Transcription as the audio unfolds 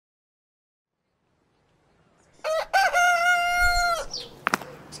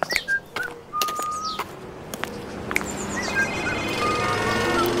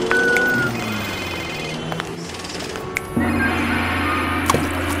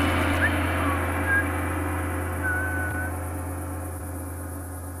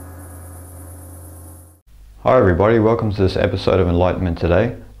Hi everybody, welcome to this episode of Enlightenment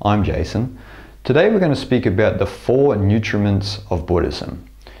Today. I'm Jason. Today we're going to speak about the Four Nutriments of Buddhism.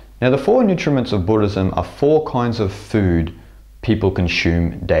 Now the Four Nutriments of Buddhism are four kinds of food people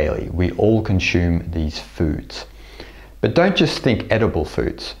consume daily. We all consume these foods. But don't just think edible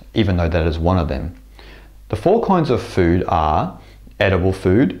foods, even though that is one of them. The four kinds of food are edible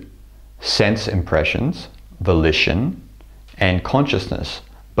food, sense impressions, volition, and consciousness,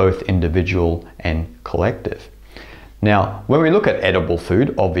 both individual and collective. Now, when we look at edible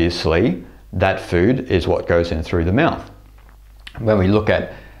food, obviously, that food is what goes in through the mouth. When we look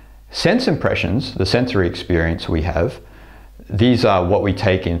at sense impressions, the sensory experience we have, these are what we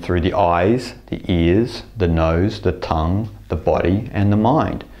take in through the eyes, the ears, the nose, the tongue, the body, and the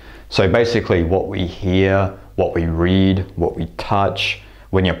mind. So basically what we hear, what we read, what we touch,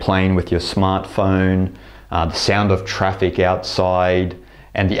 when you're playing with your smartphone, the sound of traffic outside,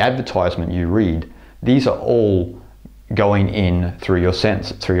 and the advertisement you read, these are all going in through your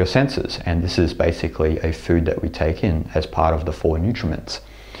senses, and this is basically a food that we take in as part of the four nutriments.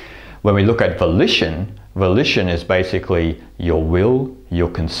 When we look at volition, volition is basically your will, your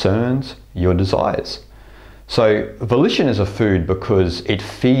concerns, your desires. So volition is a food because it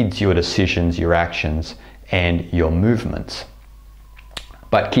feeds your decisions, your actions, and your movements.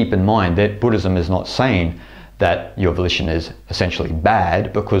 But keep in mind that Buddhism is not saying that your volition is essentially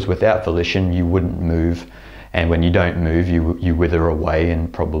bad, because without volition you wouldn't move, and when you don't move you wither away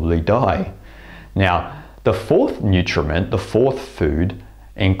and probably die. Now the fourth nutriment, the fourth food,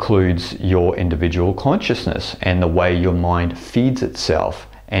 includes your individual consciousness and the way your mind feeds itself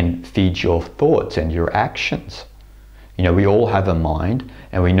and feeds your thoughts and your actions. You know, we all have a mind,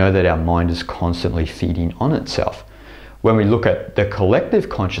 and we know that our mind is constantly feeding on itself. When we look at the collective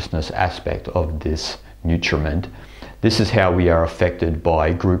consciousness aspect of this nutriment, this is how we are affected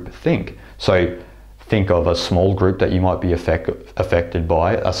by group think. So think of a small group that you might be affected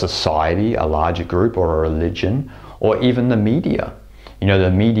by, a society, a larger group, or a religion, or even the media. You know, the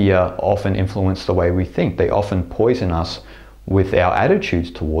media often influence the way we think. They often poison us with our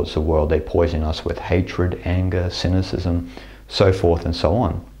attitudes towards the world. They poison us with hatred, anger, cynicism, so forth and so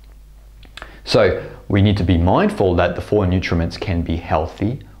on. So we need to be mindful that the four nutriments can be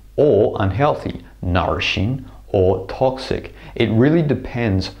healthy or unhealthy, nourishing or toxic. It really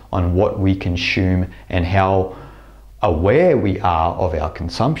depends on what we consume and how aware we are of our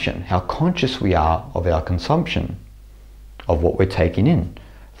consumption, how conscious we are of our consumption, of what we're taking in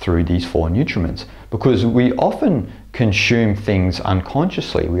through these four nutriments. Because we often consume things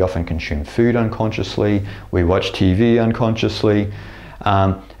unconsciously. We often consume food unconsciously, we watch TV unconsciously,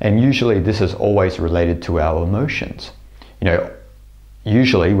 and usually this is always related to our emotions. You know,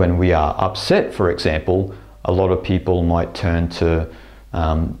 usually when we are upset, for example, a lot of people might turn to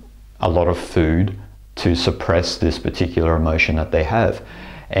a lot of food to suppress this particular emotion that they have.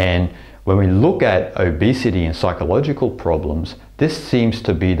 And when we look at obesity and psychological problems, this seems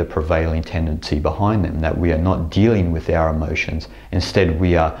to be the prevailing tendency behind them, that we are not dealing with our emotions. Instead,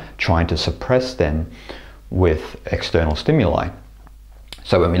 we are trying to suppress them with external stimuli.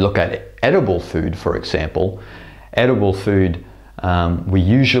 So when we look at edible food, for example, edible food, we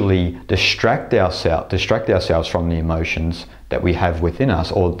usually distract ourselves from the emotions that we have within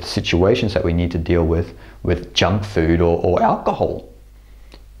us, or the situations that we need to deal with junk food or alcohol.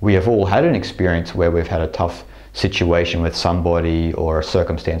 We have all had an experience where we've had a tough situation with somebody, or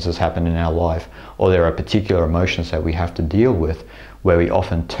circumstances happen in our life, or there are particular emotions that we have to deal with, where we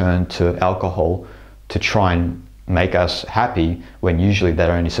often turn to alcohol to try and make us happy, when usually that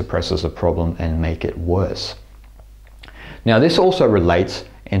only suppresses the problem and make it worse. Now this also relates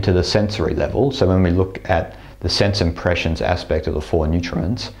into the sensory level. So when we look at the sense impressions aspect of the four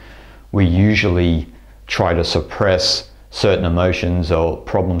nutriments, we usually try to suppress certain emotions or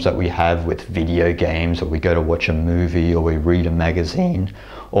problems that we have with video games, or we go to watch a movie, or we read a magazine,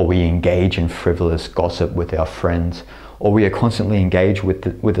 or we engage in frivolous gossip with our friends, or we are constantly engaged with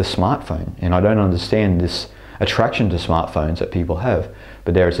the smartphone. And I don't understand this attraction to smartphones that people have,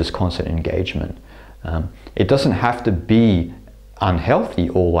 but there is this constant engagement. It doesn't have to be unhealthy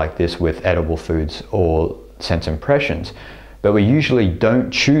all like this with edible foods or sense impressions, but we usually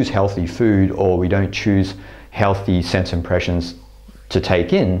don't choose healthy food, or we don't choose healthy sense impressions to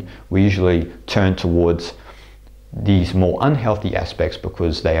take in. We usually turn towards these more unhealthy aspects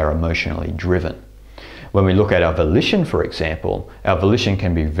because they are emotionally driven. When we look at our volition, for example, our volition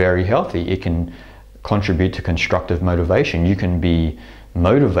can be very healthy. It can contribute to constructive motivation. You can be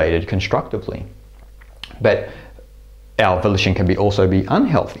motivated constructively. But our volition can also be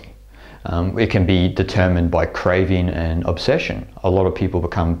unhealthy. It can be determined by craving and obsession. A lot of people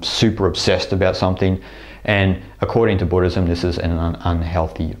become super obsessed about something, and according to Buddhism, this is an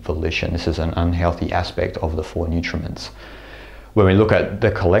unhealthy volition. This is an unhealthy aspect of the four nutriments. When we look at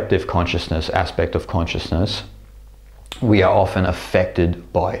the collective consciousness aspect of consciousness, we are often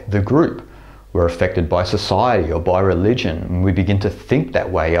affected by the group. We're affected by society or by religion, and we begin to think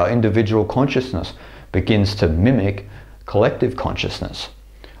that way. Our individual consciousness begins to mimic collective consciousness.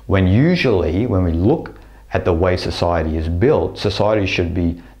 When usually, when we look at the way society is built, society should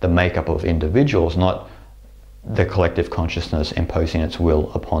be the makeup of individuals, not the collective consciousness imposing its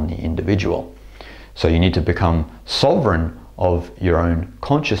will upon the individual. So you need to become sovereign of your own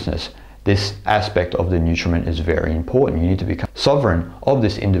consciousness. This aspect of the nutriment is very important. You need to become sovereign of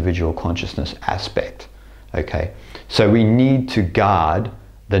this individual consciousness aspect. Okay, so we need to guard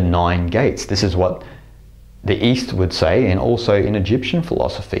the 9 gates. This is what the East would say, and also in Egyptian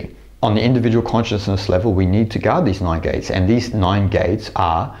philosophy. On the individual consciousness level, we need to guard these 9 gates, and these 9 gates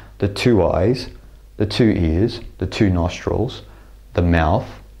are the 2 eyes, the 2 ears, the 2 nostrils, the mouth,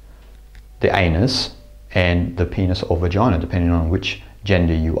 the anus, and the penis or vagina, depending on which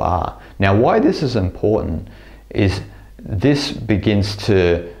gender you are. Now, why this is important is this begins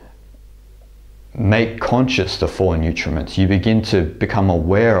to make conscious the 4 nutriments. You begin to become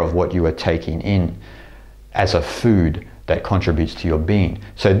aware of what you are taking in as a food that contributes to your being.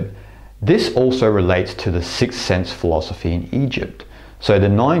 So this also relates to the sixth sense philosophy in Egypt. So the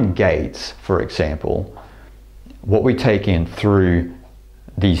 9 gates, for example, what we take in through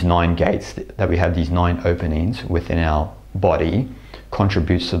these 9 gates, that we have these 9 openings within our body,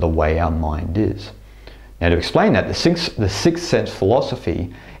 contributes to the way our mind is. Now, to explain that, the sixth sense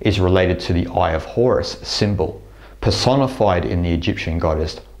philosophy is related to the Eye of Horus symbol, personified in the Egyptian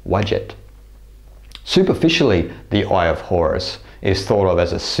goddess Wadjet. Superficially, the Eye of Horus is thought of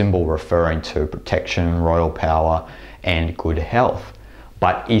as a symbol referring to protection, royal power, and good health.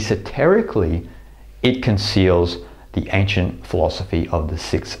 But esoterically, it conceals the ancient philosophy of the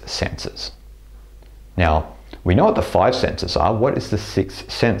 6 senses. Now, we know what the 5 senses are. What is the 6th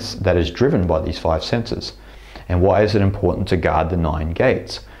sense that is driven by these 5 senses? And why is it important to guard the 9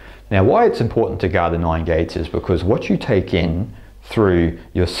 gates? Now, why it's important to guard the 9 gates is because what you take in through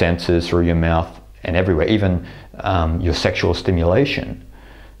your senses, through your mouth, and everywhere, even your sexual stimulation,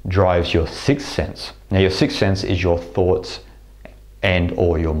 drives your 6th sense. Now, your 6th sense is your thoughts and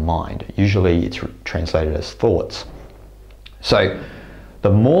or your mind. Usually it's translated as thoughts. So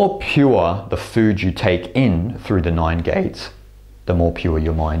the more pure the food you take in through the 9 gates, the more pure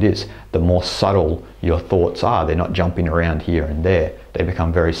your mind is. The more subtle your thoughts are. They're not jumping around here and there. They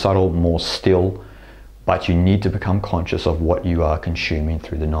become very subtle, more still, but you need to become conscious of what you are consuming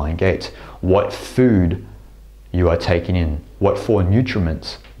through the 9 gates. What food you are taking in, what 4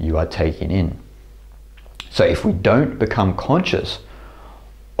 nutriments you are taking in. So if we don't become conscious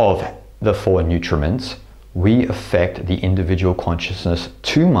of the 4 nutriments, we affect the individual consciousness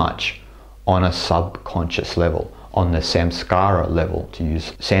too much on a subconscious level, on the samskara level, to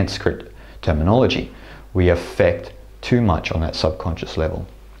use Sanskrit terminology. We affect too much on that subconscious level.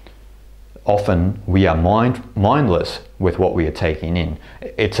 Often we are mindless with what we are taking in.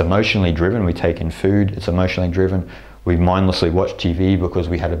 It's emotionally driven. We take in food, it's emotionally driven. We mindlessly watch TV because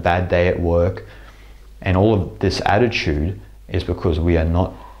we had a bad day at work. And all of this attitude is because we are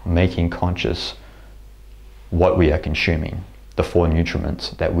not making conscious what we are consuming, the 4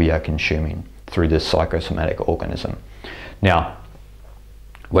 nutriments that we are consuming through this psychosomatic organism. Now,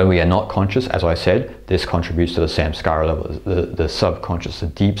 when we are not conscious, as I said, this contributes to the samskara level, the subconscious, the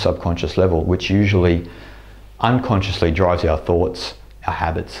deep subconscious level, which usually unconsciously drives our thoughts, our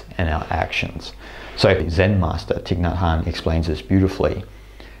habits, and our actions. So Zen master Thich Nhat Hanh explains this beautifully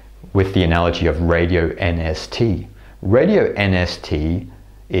with the analogy of radio NST. Radio NST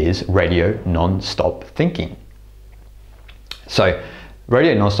is radio non-stop thinking. So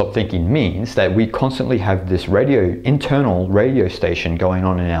radio non-stop thinking means that we constantly have this internal radio station going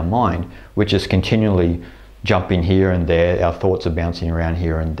on in our mind, which is continually jumping here and there. Our thoughts are bouncing around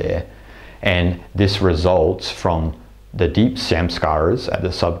here and there. And this results from the deep samskaras at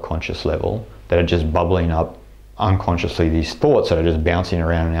the subconscious level that are just bubbling up unconsciously, these thoughts that are just bouncing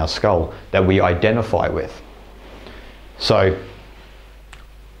around in our skull that we identify with. So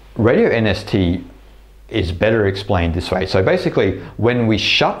radio NST is better explained this way. So basically, when we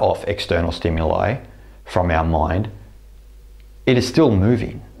shut off external stimuli from our mind, it is still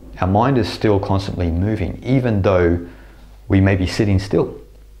moving. Our mind is still constantly moving, even though we may be sitting still.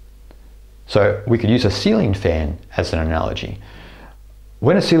 So we could use a ceiling fan as an analogy.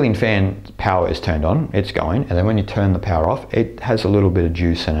 when a ceiling fan power is turned on, it's going, and then when you turn the power off, it has a little bit of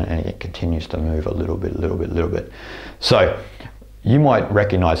juice in it and it continues to move a little bit. So you might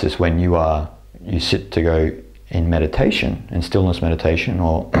recognize this when you sit to go in meditation, in stillness meditation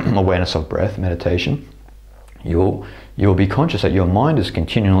or awareness of breath meditation. You'll be conscious that your mind is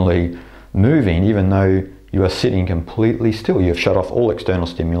continually moving even though you are sitting completely still. You've shut off all external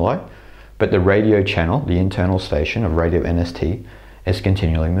stimuli, but the radio channel, the internal station of radio NST, is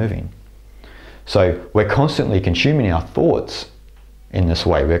continually moving. So we're constantly consuming our thoughts in this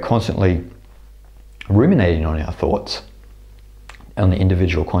way. We're constantly ruminating on our thoughts on the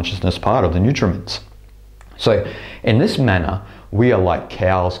individual consciousness part of the nutriments. So in this manner, we are like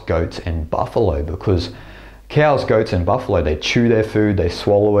cows, goats, and buffalo, because cows, goats, and buffalo, they chew their food, they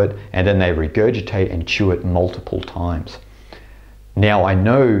swallow it, and then they regurgitate and chew it multiple times. Now, I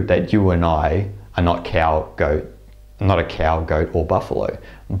know that you and I are not a cow, goat, or buffalo,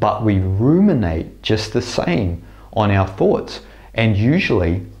 but we ruminate just the same on our thoughts, and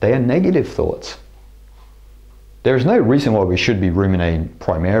usually they are negative thoughts. There is no reason why we should be ruminating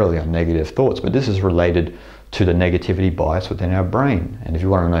primarily on negative thoughts, but this is related to the negativity bias within our brain. And if you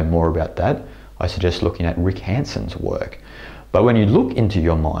want to know more about that, I suggest looking at Rick Hanson's work. But when you look into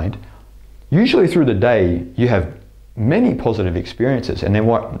your mind, usually through the day, you have many positive experiences, and then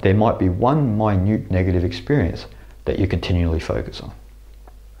there might be one minute negative experience that you continually focus on.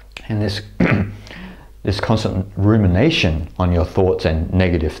 And this, this constant rumination on your thoughts and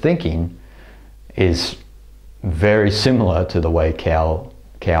negative thinking is very similar to the way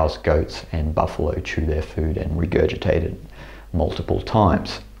cows, goats, and buffalo chew their food and regurgitate it multiple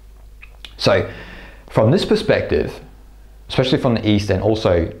times. So from this perspective, especially from the East, and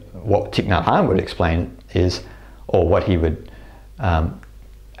also what Thich Nhat Hanh would explain is, or what he would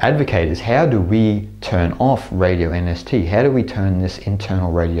advocate is, how do we turn off radio NST? How do we turn this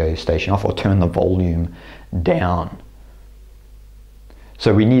internal radio station off, or turn the volume down?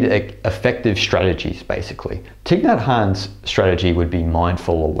 So we need effective strategies, basically. Thich Nhat Hanh's strategy would be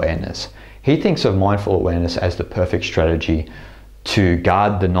mindful awareness. He thinks of mindful awareness as the perfect strategy to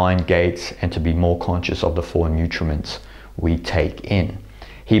guard the 9 gates and to be more conscious of the 4 nutriments we take in.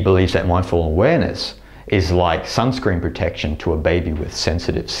 He believes that mindful awareness is like sunscreen protection to a baby with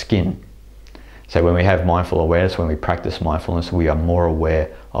sensitive skin. So when we have mindful awareness, when we practice mindfulness, we are more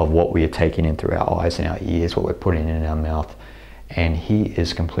aware of what we are taking in through our eyes and our ears, what we're putting in our mouth. And he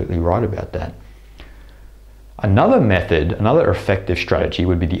is completely right about that. Another method, another effective strategy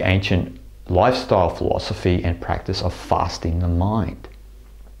would be the ancient lifestyle philosophy and practice of fasting the mind.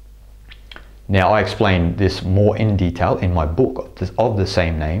 Now, I explain this more in detail in my book of the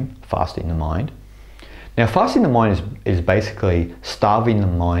same name, Fasting the Mind. Now, fasting the mind is basically starving the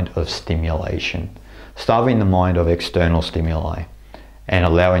mind of stimulation, starving the mind of external stimuli, and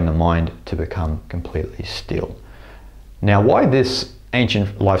allowing the mind to become completely still. Now, why this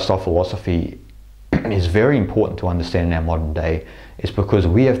ancient lifestyle philosophy is very important to understand in our modern day is because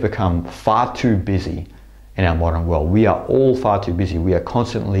we have become far too busy in our modern world. We are all far too busy. We are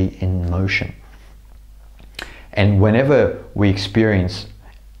constantly in motion. And whenever we experience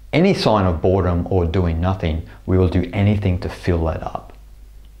any sign of boredom or doing nothing, we will do anything to fill that up.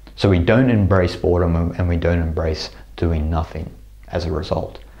 So we don't embrace boredom and we don't embrace doing nothing as a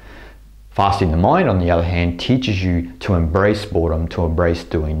result. Fasting the mind, on the other hand, teaches you to embrace boredom, to embrace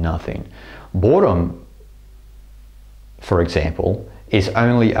doing nothing. Boredom, for example, is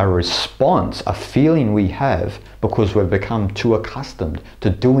only a response, a feeling we have because we've become too accustomed to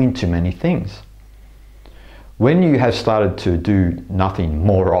doing too many things. When you have started to do nothing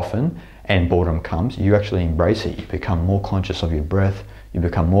more often and boredom comes, you actually embrace it. You become more conscious of your breath. You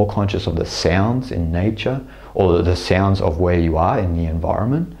become more conscious of the sounds in nature, or the sounds of where you are in the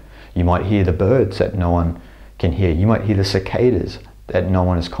environment. You might hear the birds that no one can hear. You might hear the cicadas that no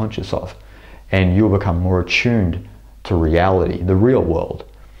one is conscious of. And you'll become more attuned to reality, the real world.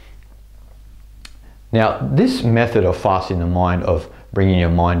 Now, this method of fasting the mind, of bringing your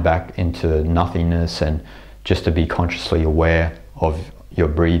mind back into nothingness and just to be consciously aware of your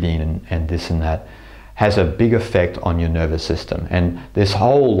breathing and this and that, has a big effect on your nervous system. And this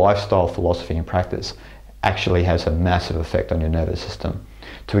whole lifestyle philosophy and practice actually has a massive effect on your nervous system.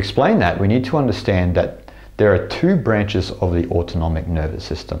 To explain that, we need to understand that there are 2 branches of the autonomic nervous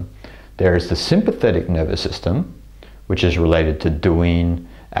system. There is the sympathetic nervous system, which is related to doing,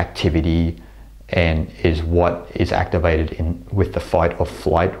 activity, and is what is activated with the fight or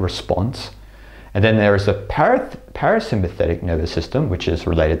flight response. And then there is the parasympathetic nervous system, which is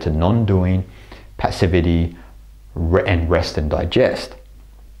related to non-doing, passivity, and rest and digest.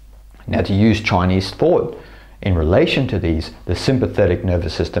 Now, to use Chinese thought In relation to these, the sympathetic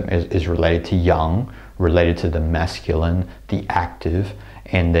nervous system is related to yang, related to the masculine, the active,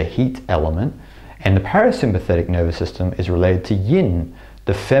 and the heat element. And the parasympathetic nervous system is related to yin,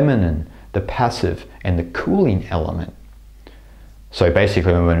 the feminine, the passive, and the cooling element. So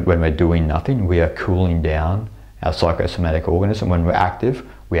basically, when we're doing nothing, we are cooling down our psychosomatic organism. When we're active,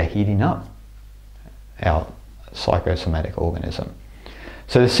 we are heating up our psychosomatic organism.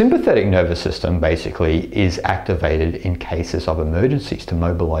 So the sympathetic nervous system basically is activated in cases of emergencies to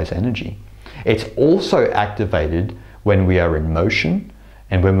mobilize energy. It's also activated when we are in motion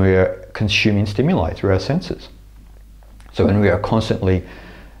and when we are consuming stimuli through our senses. So when we are constantly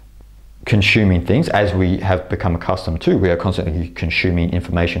consuming things, as we have become accustomed to, we are constantly consuming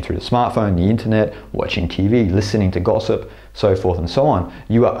information through the smartphone, the internet, watching TV, listening to gossip, so forth and so on.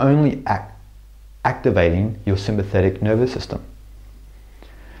 You are only activating your sympathetic nervous system.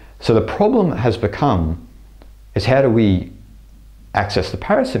 So the problem has become is how do we access the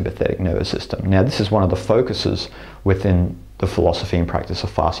parasympathetic nervous system? Now this is one of the focuses within the philosophy and practice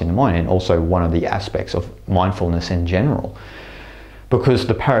of fasting the mind, and also one of the aspects of mindfulness in general. Because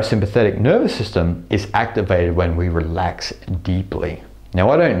the parasympathetic nervous system is activated when we relax deeply.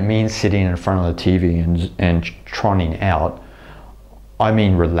 Now I don't mean sitting in front of the TV and troning out. I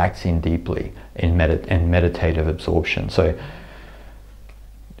mean relaxing deeply in meditative absorption. So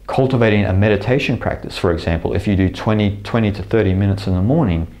cultivating a meditation practice, for example, if you do 20 to 30 minutes in the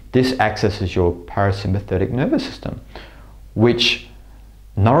morning, this accesses your parasympathetic nervous system, which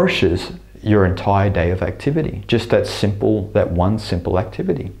nourishes your entire day of activity. Just that one simple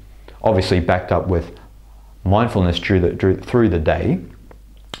activity. Obviously backed up with mindfulness through the day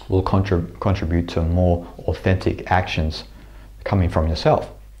will contribute to more authentic actions coming from yourself.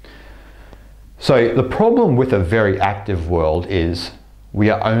 So the problem with a very active world is we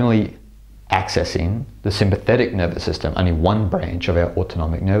are only accessing the sympathetic nervous system, only one branch of our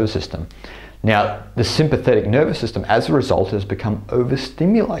autonomic nervous system. Now, the sympathetic nervous system, as a result, has become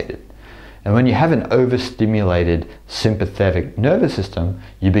overstimulated. And when you have an overstimulated sympathetic nervous system,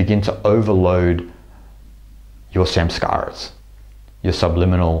 you begin to overload your samskaras, your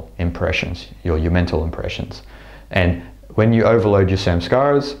subliminal impressions, your mental impressions. And when you overload your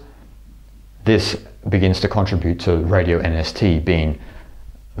samskaras, this begins to contribute to radio NST being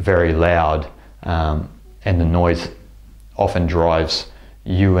very loud, and the noise often drives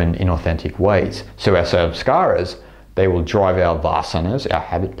you in inauthentic ways. So our samskaras, they will drive our vasanas, our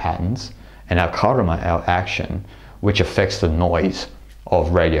habit patterns, and our karma, our action, which affects the noise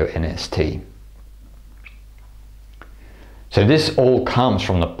of radio NST. So this all comes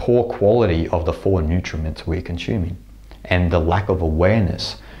from the poor quality of the four nutriments we're consuming and the lack of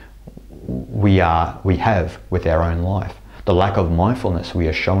awareness we have with our own life. The lack of mindfulness we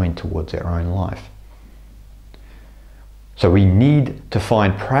are showing towards our own life. So we need to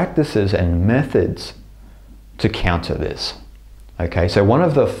find practices and methods to counter this. Okay, so one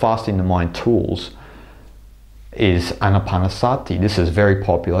of the fasting the mind tools is anapanasati. This is very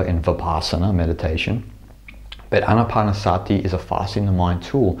popular in vipassana meditation. But anapanasati is a fasting the mind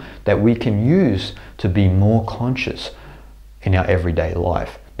tool that we can use to be more conscious in our everyday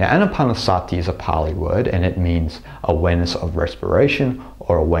life. Now, anapanasati is a Pali word and it means awareness of respiration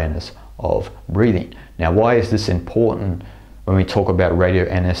or awareness of breathing. Now, why is this important when we talk about radio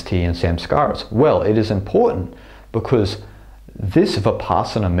NST and samskaras? Well, it is important because this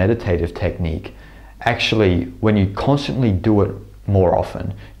vipassana meditative technique, actually, when you constantly do it more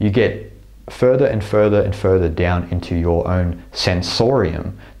often, you get further and further and further down into your own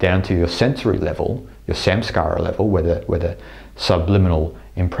sensorium, down to your sensory level, your samskara level, where the subliminal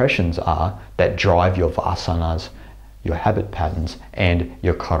impressions are that drive your vasanas, your habit patterns, and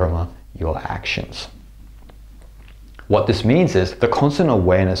your karma, your actions. What this means is the constant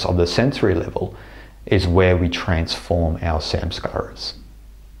awareness of the sensory level is where we transform our samskaras.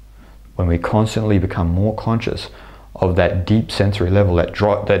 When we constantly become more conscious of that deep sensory level that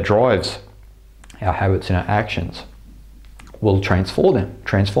drives our habits and our actions, we'll transform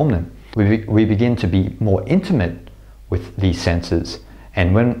them. We begin to be more intimate with these senses,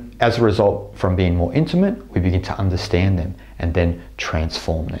 and as a result from being more intimate, we begin to understand them and then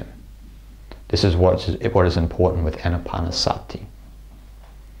transform them. This is what is important with anapanasati.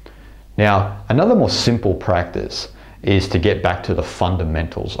 Now, another more simple practice is to get back to the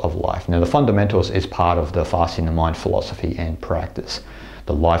fundamentals of life. Now, the fundamentals is part of the fasting the mind philosophy and practice,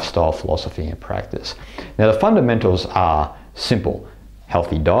 the lifestyle philosophy and practice. Now, the fundamentals are simple: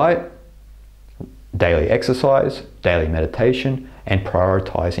 healthy diet, daily exercise, daily meditation, and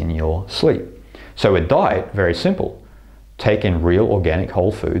prioritizing your sleep. So with diet, very simple. Take in real organic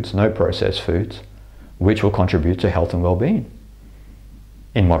whole foods, no processed foods, which will contribute to health and well-being.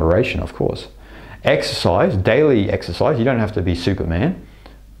 In moderation, of course. Exercise, daily exercise, you don't have to be Superman,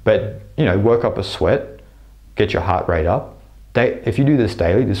 but work up a sweat, get your heart rate up. If you do this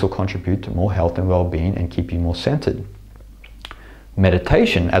daily, this will contribute to more health and well-being and keep you more centered.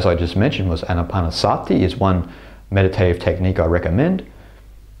 Meditation, as I just mentioned, was anapanasati, is one meditative technique I recommend.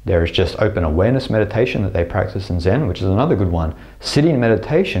 There is just open awareness meditation that they practice in Zen, which is another good one. Sitting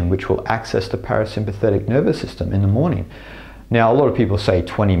meditation, which will access the parasympathetic nervous system in the morning. Now, a lot of people say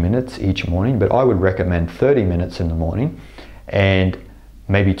 20 minutes each morning, but I would recommend 30 minutes in the morning and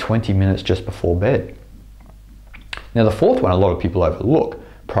maybe 20 minutes just before bed. Now, the fourth one a lot of people overlook,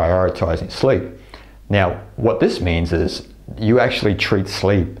 prioritizing sleep. Now, what this means is you actually treat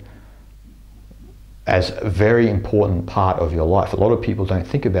sleep as a very important part of your life. A lot of people don't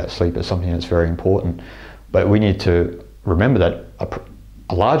think about sleep as something that's very important, but we need to remember that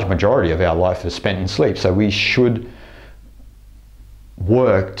a large majority of our life is spent in sleep, so we should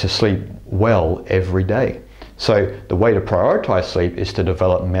work to sleep well every day. So the way to prioritize sleep is to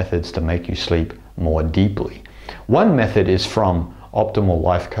develop methods to make you sleep more deeply. One method is from Optimal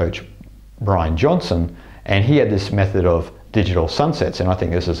Life Coach Brian Johnson, and he had this method of digital sunsets, and I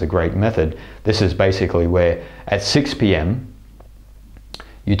think this is a great method. This is basically where at 6 p.m.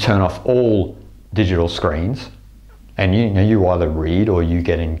 you turn off all digital screens, and you either read or you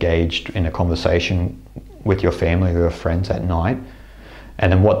get engaged in a conversation with your family or your friends at night.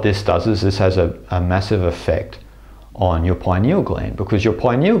 And then what this does is this has a massive effect on your pineal gland, because your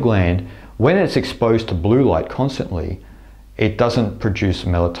pineal gland, when it's exposed to blue light constantly, it doesn't produce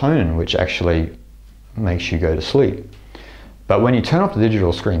melatonin, which actually makes you go to sleep. But when you turn off the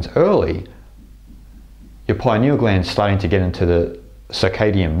digital screens early, your pineal gland is starting to get into the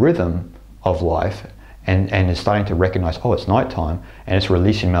circadian rhythm of life and is starting to recognize, oh, it's nighttime, and it's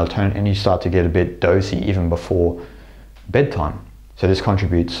releasing melatonin, and you start to get a bit dozy even before bedtime. So this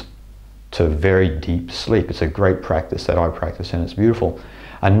contributes to very deep sleep. It's a great practice that I practice, and it's beautiful.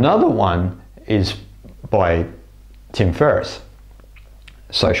 Another one is by Tim Ferriss,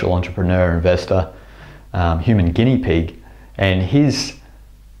 social entrepreneur, investor, human guinea pig. And his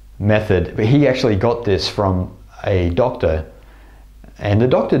method, he actually got this from a doctor, and the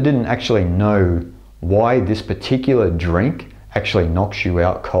doctor didn't actually know why this particular drink actually knocks you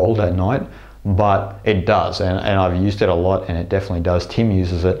out cold at night, but it does, and I've used it a lot, and it definitely does. Tim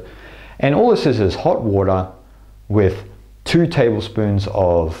uses it. And all this is hot water with 2 tablespoons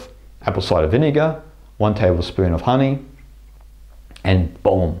of apple cider vinegar, 1 tablespoon of honey, and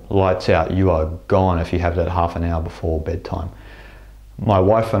boom, lights out. You are gone if you have that half an hour before bedtime. My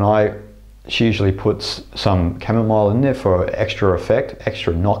wife and I, she usually puts some chamomile in there for extra effect,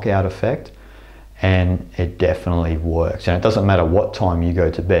 extra knockout effect, and it definitely works. And it doesn't matter what time you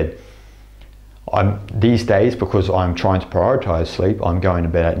go to bed. These days, because I'm trying to prioritize sleep, I'm going to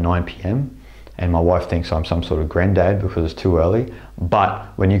bed at 9 p.m. and my wife thinks I'm some sort of granddad because it's too early. But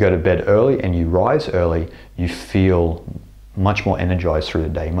when you go to bed early and you rise early, you feel much more energized through the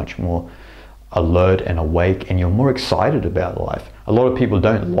day, much more alert and awake, and you're more excited about life. A lot of people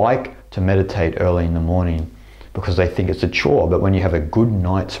don't like to meditate early in the morning because they think it's a chore, but when you have a good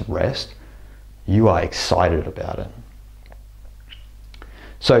night's rest, you are excited about it.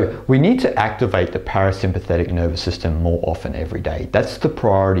 So we need to activate the parasympathetic nervous system more often every day. That's the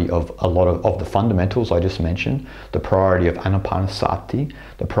priority of a lot of the fundamentals I just mentioned, the priority of anapanasati,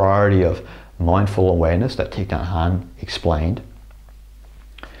 the priority of mindful awareness that Thich Nhat Hanh explained.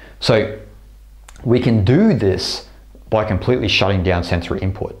 So we can do this by completely shutting down sensory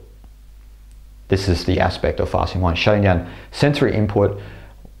input. This is the aspect of fasting mind, shutting down sensory input.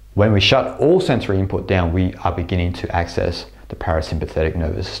 When we shut all sensory input down, we are beginning to access the parasympathetic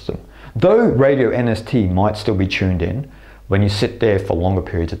nervous system. Though radio NST might still be tuned in, when you sit there for longer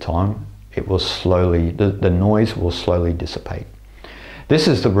periods of time, it will slowly, the noise will slowly dissipate. This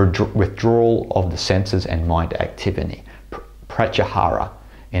is the withdrawal of the senses and mind activity, pratyahara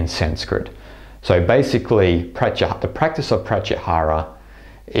in Sanskrit. So basically, the practice of pratyahara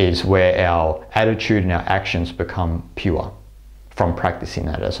is where our attitude and our actions become pure from practicing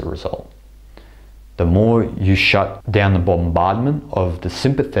that as a result. The more you shut down the bombardment of the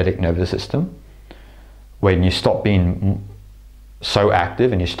sympathetic nervous system, when you stop being so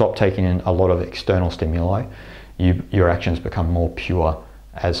active and you stop taking in a lot of external stimuli, your actions become more pure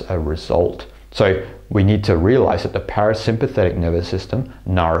as a result. So we need to realize that the parasympathetic nervous system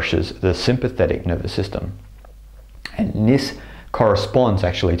nourishes the sympathetic nervous system. And this corresponds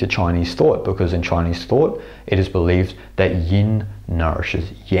actually to Chinese thought, because in Chinese thought, it is believed that yin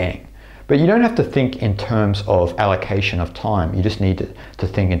nourishes yang. But you don't have to think in terms of allocation of time. You just need to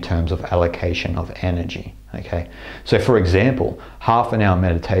think in terms of allocation of energy, okay? So for example, half an hour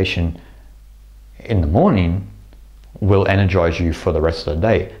meditation in the morning will energize you for the rest of the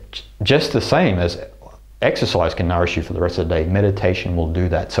day. Just the same as exercise can nourish you for the rest of the day, meditation will do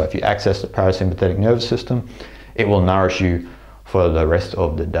that. So if you access the parasympathetic nervous system, it will nourish you for the rest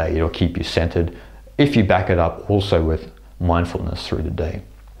of the day. It'll keep you centered. If you back it up also with mindfulness through the day,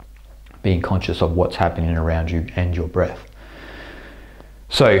 being conscious of what's happening around you and your breath.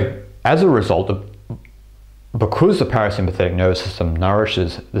 So as a result, because the parasympathetic nervous system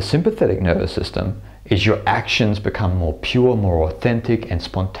nourishes the sympathetic nervous system, is your actions become more pure, more authentic, and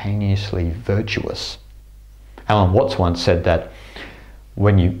spontaneously virtuous. Alan Watts once said that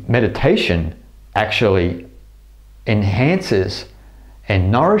meditation actually enhances and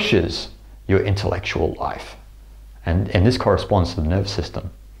nourishes your intellectual life. And this corresponds to the nervous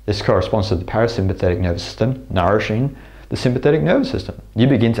system. This corresponds to the parasympathetic nervous system nourishing the sympathetic nervous system. You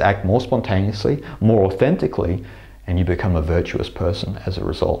begin to act more spontaneously, more authentically, and you become a virtuous person as a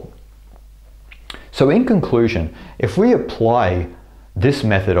result. So in conclusion, if we apply this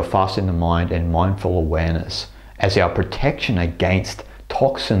method of fasting the mind and mindful awareness as our protection against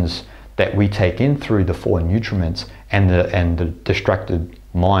toxins that we take in through the four nutriments and the distracted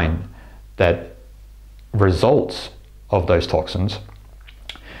mind that results of those toxins,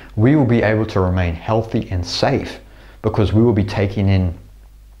 we will be able to remain healthy and safe because we will be taking in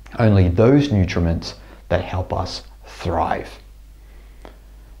only those nutriments that help us thrive.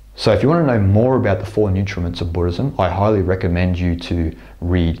 So if you want to know more about the Four Nutriments of Buddhism, I highly recommend you to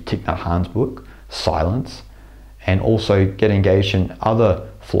read Thich Nhat Hanh's book, Silence, and also get engaged in other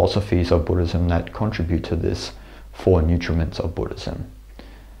philosophies of Buddhism that contribute to this Four Nutriments of Buddhism.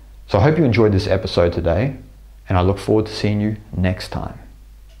 So I hope you enjoyed this episode today, and I look forward to seeing you next time.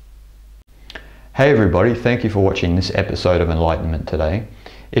 Hey everybody, thank you for watching this episode of Enlightenment Today.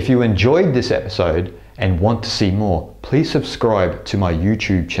 If you enjoyed this episode and want to see more, please subscribe to my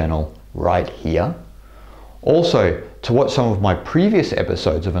YouTube channel right here. Also, to watch some of my previous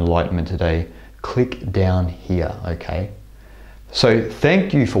episodes of Enlightenment Today, click down here, okay? So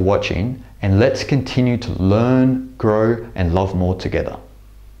thank you for watching, and let's continue to learn, grow, and love more together.